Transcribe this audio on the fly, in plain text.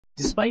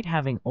Despite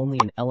having only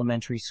an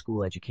elementary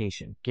school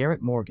education,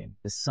 Garrett Morgan,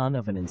 the son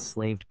of an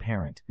enslaved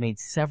parent, made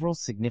several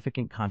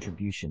significant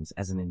contributions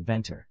as an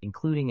inventor,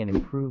 including an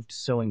improved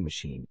sewing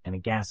machine and a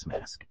gas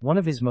mask. One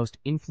of his most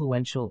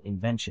influential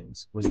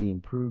inventions was the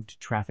improved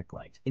traffic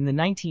light. In the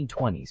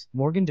 1920s,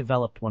 Morgan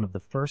developed one of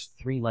the first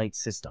three-light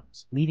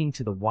systems, leading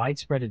to the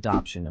widespread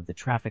adoption of the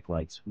traffic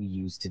lights we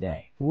use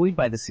today. Buoyed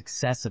by the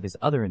success of his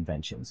other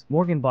inventions,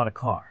 Morgan bought a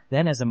car.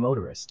 Then, as a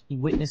motorist, he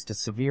witnessed a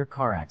severe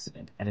car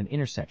accident at an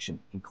intersection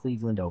in Cleveland,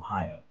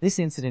 Ohio. This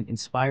incident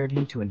inspired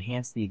him to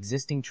enhance the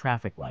existing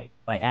traffic light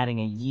by adding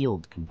a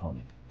yield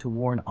component to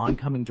warn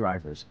oncoming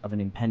drivers of an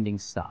impending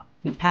stop.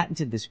 He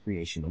patented this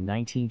creation in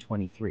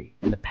 1923,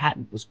 and the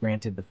patent was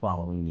granted the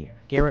following year.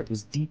 Garrett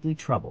was deeply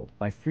troubled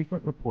by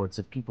frequent reports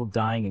of people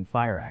dying in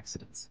fire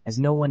accidents, as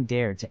no one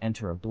dared to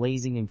enter a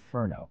blazing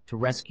inferno to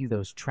rescue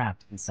those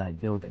trapped inside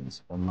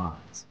buildings or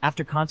mines.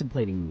 After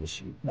contemplating the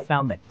issue, he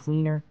found that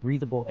cleaner,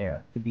 breathable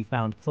air could be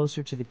found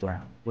closer to the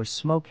ground, where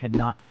smoke had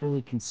not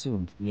fully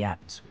consumed the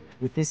atmosphere.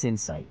 With this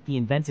insight, he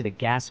invented a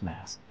gas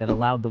mask that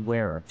allowed the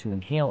wearer to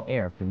inhale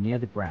air from near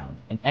the ground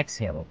and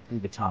exhale it through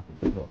the top of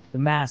the hood. The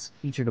mask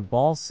featured a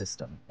ball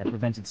system that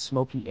prevented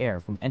smoky air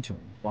from entering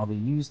while the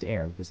used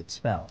air was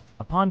expelled.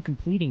 Upon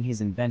completing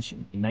his invention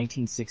in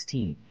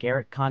 1916,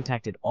 Garrett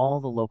contacted all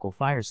the local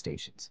fire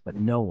stations, but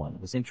no one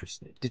was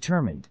interested.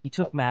 Determined, he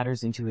took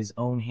matters into his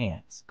own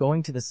hands,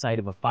 going to the site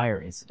of a fire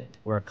incident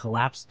where a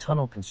collapsed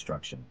tunnel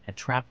construction had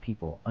trapped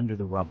people under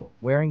the rubble.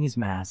 Wearing his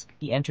mask,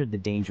 he entered the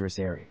dangerous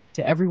area.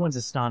 To everyone's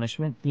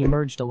astonishment, he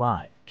emerged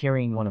alive,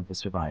 carrying one of the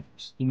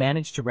survivors. He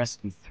managed to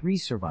rescue 3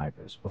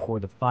 survivors before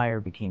the fire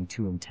became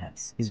too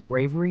intense. His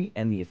bravery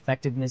and the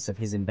effectiveness of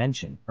his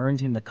invention earned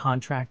him the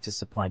contract to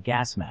supply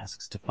gas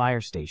masks to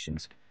fire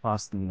stations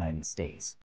across the United States.